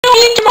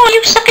eat them all,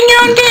 you sucking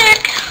your own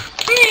dick.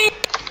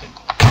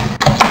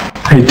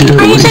 I do.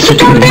 Oh, you such a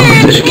dumb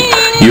bitch.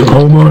 You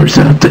homo or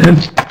something?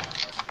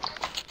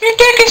 Your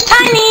dick is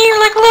tiny, you're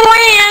like a little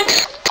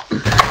ant.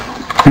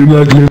 You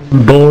like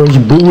little boy's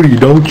booty,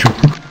 don't you?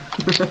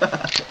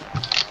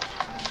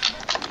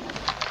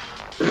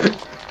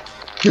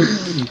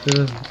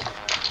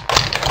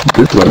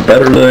 This one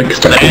better than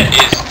expected. That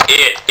is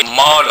it.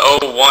 Mod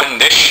 01,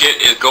 this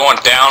shit is going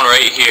down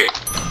right here.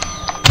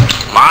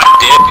 My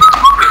dick.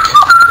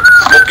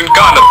 Smoking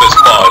cannabis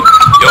mod.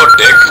 Your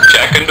dick,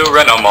 Jack and the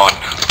Renamon.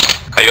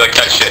 How you like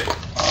that shit?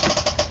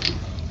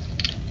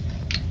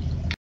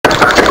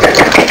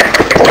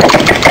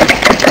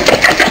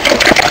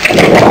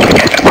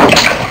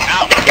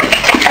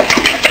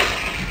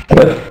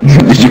 What?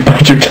 Did you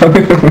bite your tongue?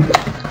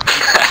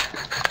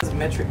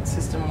 Metric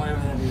system,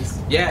 whatever that is.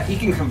 Yeah, he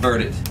can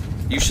convert it.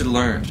 You should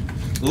learn.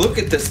 Look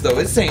at this though,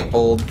 this ain't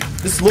old.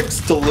 This looks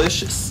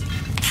delicious.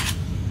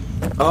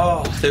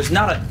 Oh, there's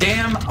not a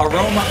damn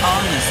aroma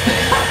on this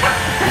thing.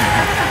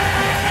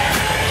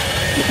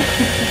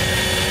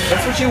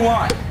 That's what you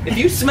want. If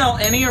you smell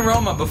any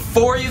aroma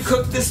before you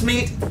cook this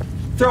meat,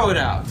 throw it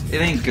out.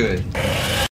 It ain't good.